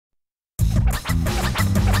Yo,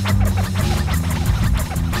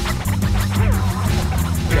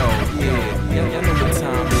 yeah, y'all know what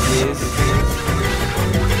time it is.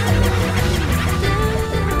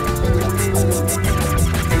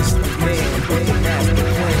 It's the man with the master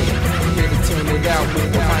plan. Here to turn it out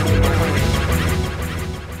with behind the plan.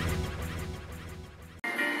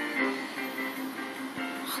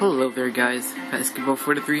 Hello there guys,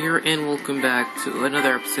 Basketball43 here, and welcome back to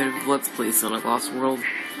another episode of Let's Play Sonic Lost World.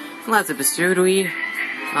 Last episode we,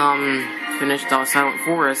 finished off Silent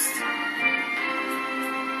Forest.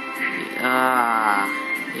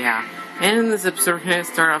 Yeah. And in this episode we're gonna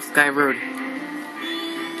start off Sky Road.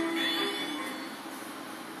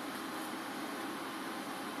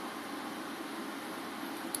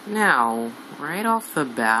 Now, right off the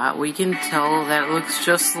bat, we can tell that it looks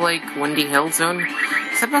just like Windy Hill Zone,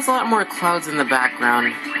 except there's a lot more clouds in the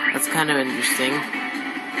background. That's kind of interesting.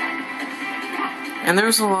 And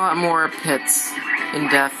there's a lot more pits and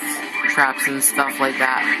death traps and stuff like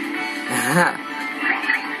that.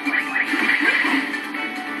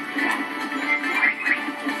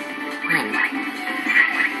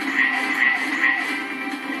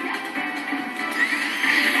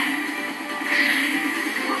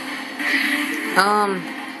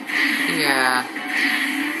 Yeah.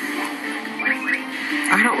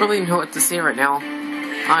 I don't really know what to say right now,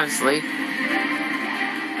 honestly.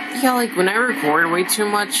 Yeah, like, when I record way too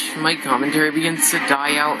much, my commentary begins to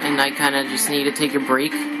die out, and I kinda just need to take a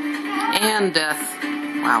break. And death.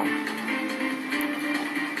 Wow.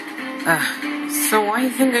 So I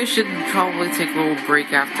think I should probably take a little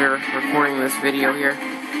break after recording this video here.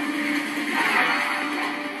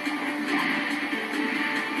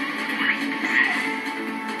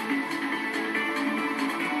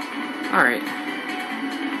 Alright.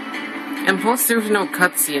 And plus there's no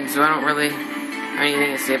cutscene, so I don't really have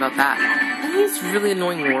anything to say about that. These really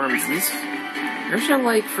annoying worms. There's no,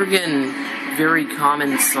 like, friggin' very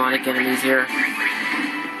common Sonic enemies here.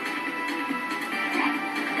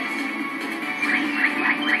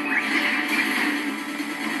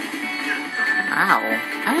 Ow.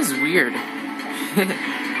 That is weird.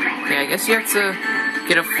 Yeah, I guess you have to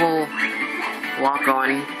get a full lock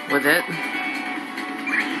on with it.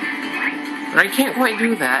 But I can't quite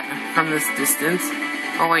do that from this distance.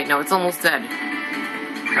 Oh wait, no, it's almost dead.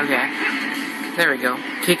 Okay. There we go.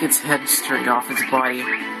 Kick its head straight off its body.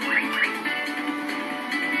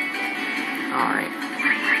 Alright.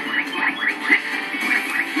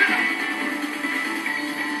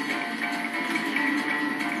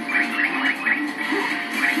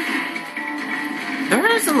 There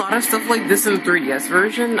is a lot of stuff like this in the 3DS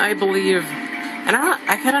version, I believe. And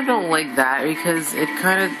I kind of don't like that because it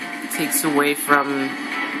kind of takes away from,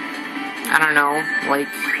 I don't know, like,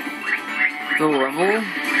 the level,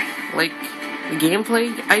 like, the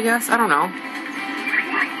gameplay, I guess, I don't know.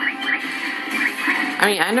 I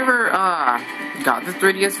mean, I never, got the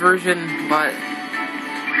 3DS version, but,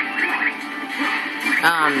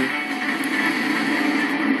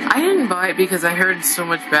 I didn't buy it because I heard so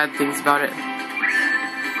much bad things about it.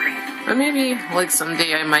 But maybe, like,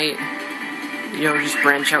 someday I might, you know, just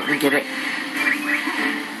branch out and get it.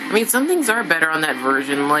 I mean, some things are better on that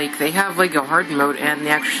version, like, they have, like, a hard mode, and they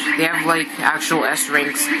have, like, actual S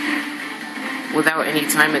ranks without any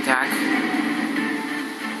time attack.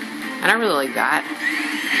 And I really like that.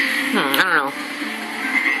 I don't know.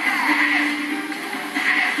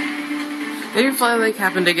 Maybe if I, like,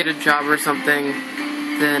 happen to get a job or something,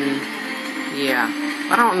 then, yeah.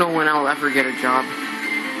 I don't know when I'll ever get a job.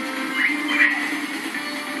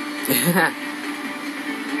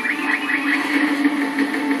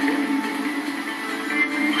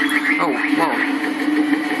 Oh, whoa.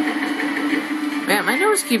 Man, my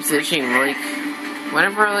nose keeps itching, like,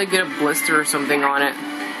 whenever I, like, get a blister or something on it,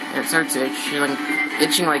 and it starts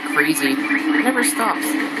itching like crazy. It never stops.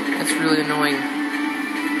 That's really annoying.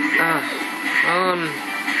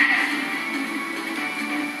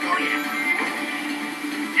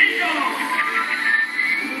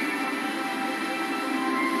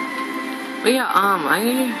 But yeah,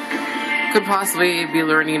 I could possibly be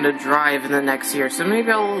learning to drive in the next year, so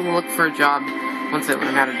maybe I'll look for a job once I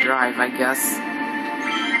learn how to drive, I guess.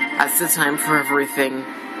 That's the time for everything,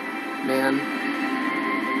 man.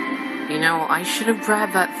 You know, I should have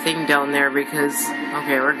grabbed that thing down there because...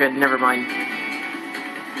 Okay, we're good, never mind.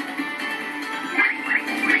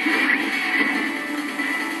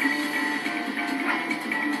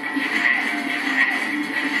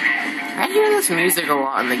 I hear this music a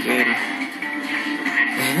lot in the game.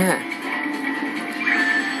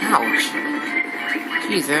 Ouch.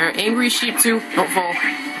 Jeez, there are angry sheep too. Don't fall.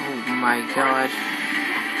 Oh my god.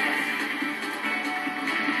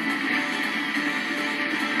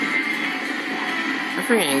 I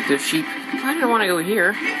freaking hate those sheep. I didn't want to go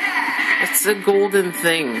here. It's a golden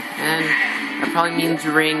thing, and that probably means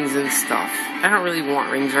rings and stuff. I don't really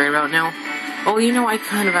want rings right about now. Oh, you know, I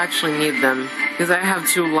kind of actually need them, because I have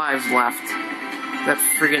 2 lives left. That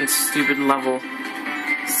friggin' stupid level.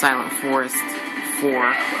 Silent Forest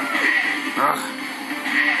 4. Ugh.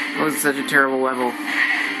 It was such a terrible level.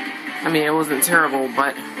 I mean, it wasn't terrible,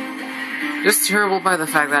 but just terrible by the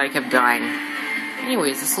fact that I kept dying.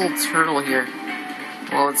 Anyways, this little turtle here.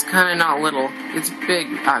 Well, it's kind of not little. It's big,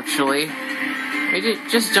 actually. We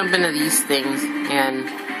just jump into these things, and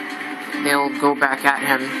they'll go back at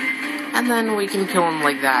him. And then we can kill him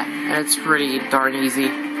like that. And it's pretty darn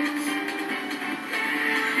easy.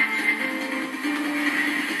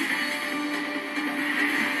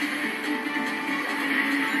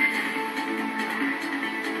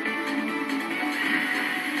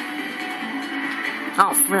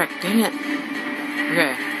 Oh, frick, dang it.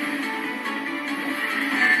 Okay.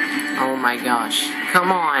 Oh my gosh.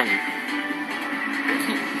 Come on.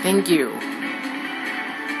 Thank you.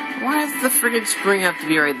 Why does the friggin' spring have to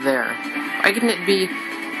be right there? Why couldn't it be...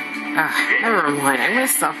 never mind. I'm gonna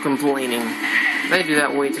stop complaining. I do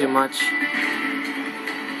that way too much.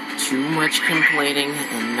 Too much complaining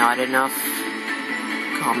and not enough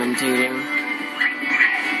commentating.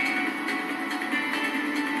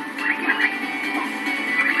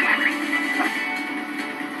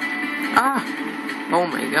 Oh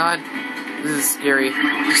my god. This is scary.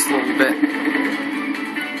 Just a little bit.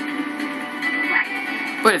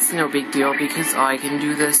 But it's no big deal because I can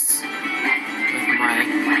do this with my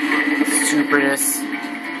superness.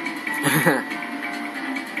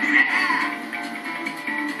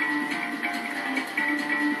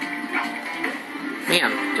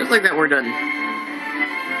 Man, just like that we're done.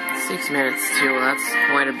 6 minutes too, that's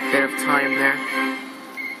quite a bit of time there.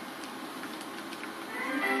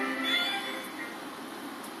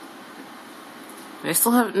 I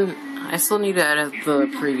still need to edit the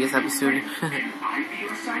previous episode. What?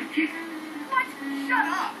 Shut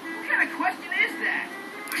up! What kind of question is that?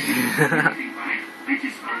 I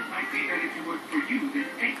just thought it might be better to work for you than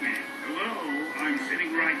Eggman. Hello, I'm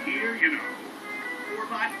sitting right here, you know.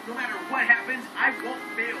 Warbot, no matter what happens, I won't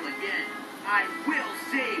fail again. I will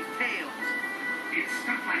save Tails. It's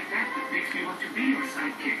stuff like that that makes me want to be your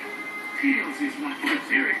sidekick. Tails is not...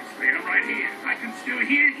 Seriously, I'm right here. I can still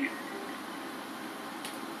hear you.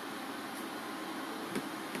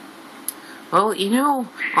 Well, you know,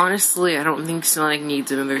 honestly, I don't think Sonic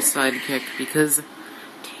needs another sidekick because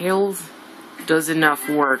Tails does enough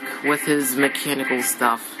work with his mechanical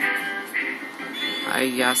stuff. I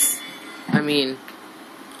guess. I mean,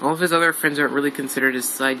 all of his other friends aren't really considered his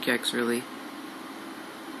sidekicks, really.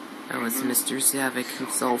 Oh, it's Mr. Zavok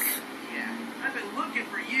himself. Yeah, I've been looking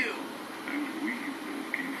for you. And we've been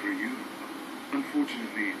looking for you.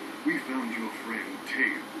 Unfortunately, we found your friend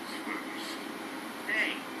Tails first.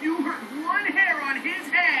 Hey, you hurt one hair on his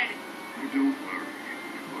head! Oh, don't worry.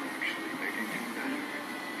 We're actually making him better.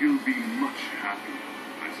 He'll be much happier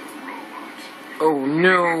as a robot. Oh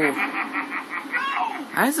no! No!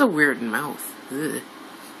 That has a weird mouth. Ugh.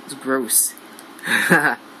 It's gross.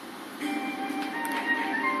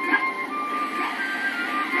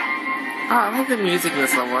 Oh, I like the music in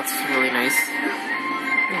this level. That's really nice.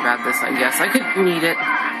 I'll grab this, I guess. I could need it.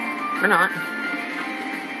 Or not.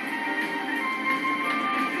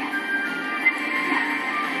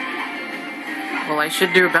 Well, I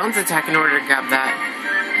should do a bounce attack in order to grab that.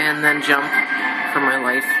 And then jump for my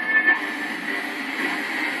life.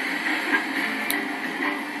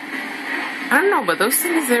 I don't know, but those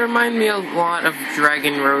things, they remind me a lot of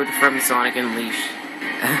Dragon Road from Sonic Unleashed.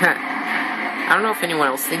 I don't know if anyone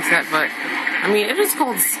else thinks that, but, I mean, it is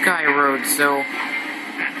called Sky Road, so,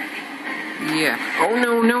 yeah. Oh,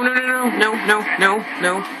 no, no, no, no, no, no, no,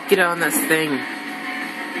 no, get on this thing.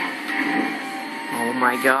 Oh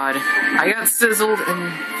my god. I got sizzled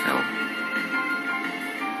and fell.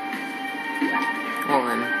 Well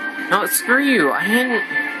then. No, screw you. I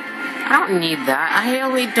don't need that. I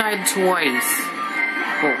only died twice.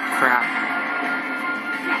 Oh, crap.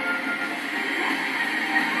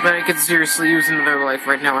 But I could seriously use another life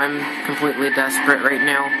right now. I'm completely desperate right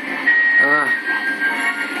now. Ugh.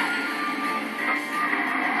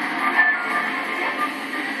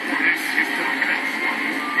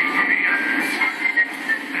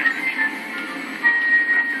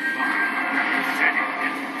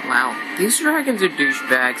 Wow, these dragons are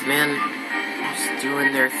douchebags, man. Just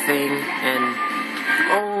doing their thing, and...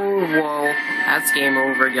 Oh, whoa. That's game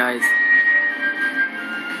over, guys.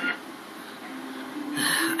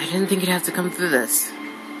 I didn't think it'd have to come through this.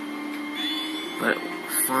 But,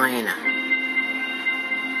 fine.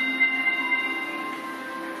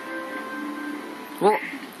 Well,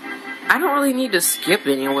 I don't really need to skip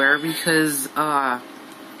anywhere because,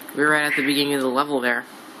 we're right at the beginning of the level there.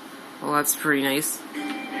 Well, that's pretty nice.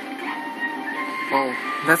 Well,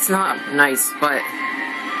 that's not nice, but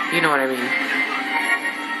you know what I mean.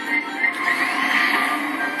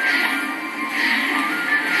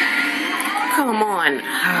 Come on.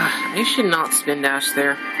 I should not spin dash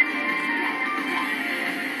there.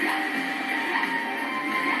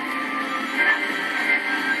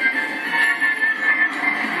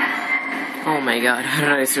 Oh my god, how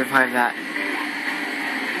did I survive that?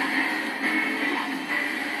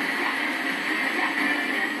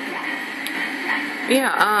 Yeah,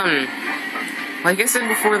 like I said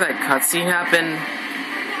before that cutscene happened,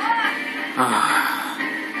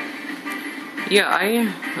 yeah,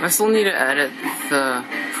 I still need to edit the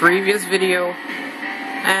previous video,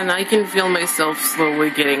 and I can feel myself slowly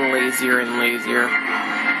getting lazier and lazier.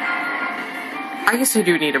 I guess I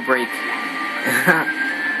do need a break.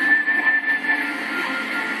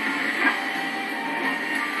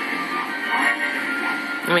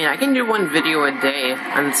 I mean, I can do one video a day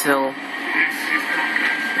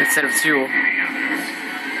instead of two.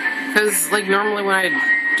 Because, like, normally when I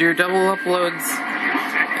do double uploads,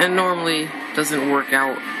 it normally doesn't work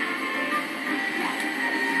out.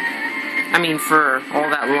 I mean, for all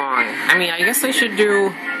that long. I mean, I guess I should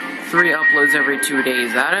do 3 uploads every 2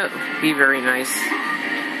 days. That'd be very nice.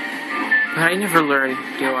 But I never learn,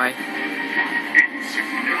 do I?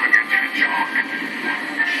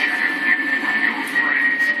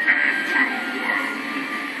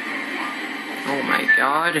 Oh my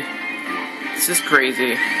god. This is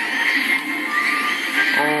crazy.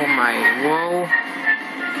 Oh my, whoa.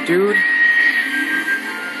 Dude.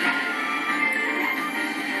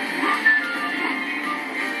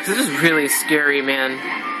 This is really scary, man.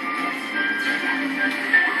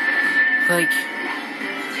 Like,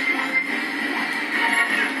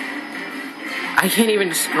 I can't even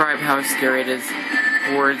describe how scary it is.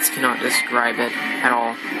 Words cannot describe it at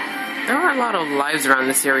all. There are a lot of lives around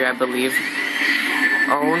this area, I believe.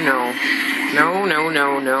 Oh no. No, no,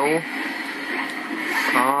 no, no.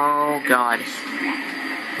 Oh god.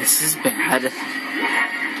 This is bad.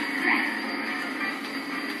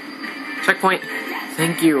 Checkpoint.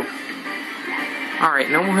 Thank you. Alright,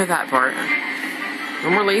 no more of that part. No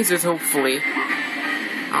more lasers, hopefully.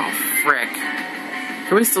 Oh, frick.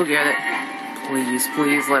 Can we still get it? Please,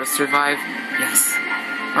 please let us survive. Yes.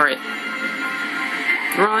 Alright.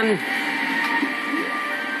 Run!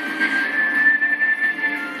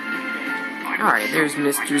 Alright, there's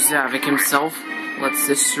Mr. Zavok himself. Let's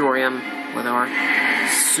destroy him with our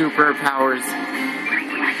superpowers.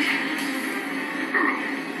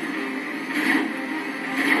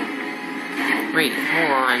 Wait,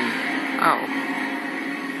 hold on. Oh.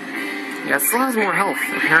 Yeah, it still has more health,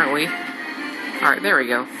 apparently. Alright, there we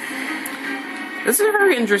go. This is a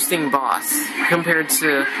very interesting boss, compared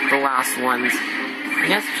to the last ones.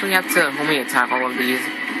 You actually have to only attack all of these.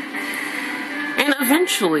 And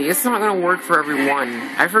eventually, it's not going to work for everyone.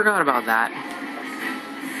 I forgot about that.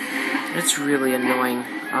 It's really annoying.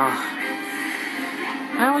 Ugh.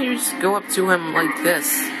 Why don't you just go up to him like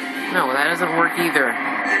this? No, that doesn't work either.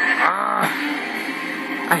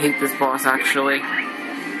 I hate this boss, actually.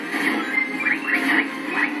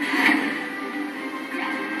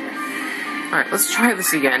 Alright, let's try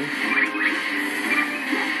this again.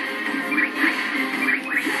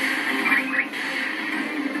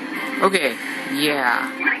 Okay, yeah.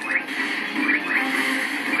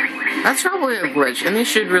 That's probably a glitch, and they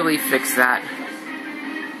should really fix that.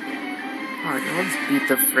 Alright, now let's beat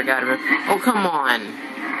the frick out of it. Oh, come on!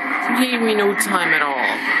 He gave me no time at all.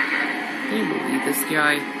 Can you believe this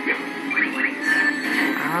guy?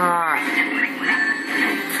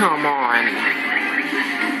 Come on.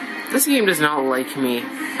 This game does not like me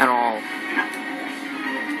at all.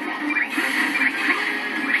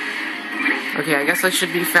 Okay, I guess I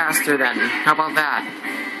should be faster then. How about that?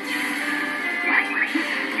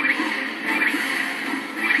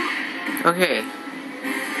 Okay.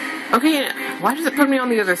 Okay, why does it put me on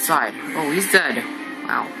the other side? Oh, he's dead.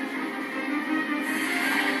 Wow.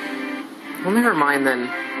 Well, never mind then.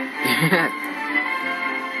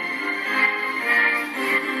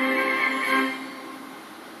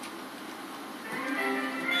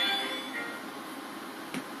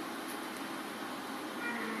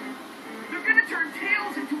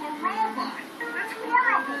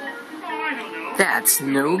 That's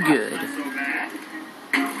no good.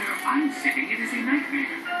 I'm sitting, it is a nightmare.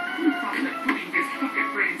 Who thought that putting this bucket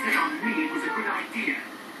brains head on me was a good idea?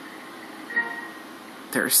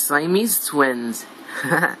 They're Siamese twins.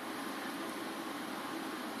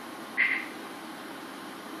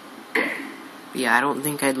 But yeah, I don't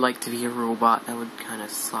think I'd like to be a robot. That would kind of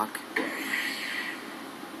suck.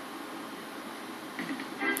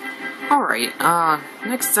 Alright,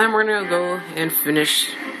 next time we're gonna go and finish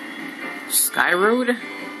Sky Road.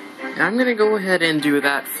 And I'm gonna go ahead and do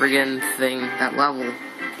that friggin' thing, that level.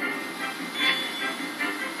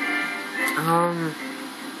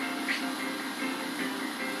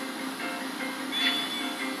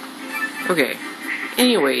 Okay.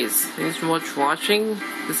 Anyways, thanks so much for watching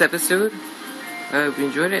this episode. I hope you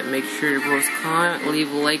enjoyed it. Make sure to post, comment,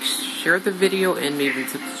 leave a like, share the video, and maybe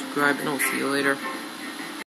subscribe, and I'll see you later.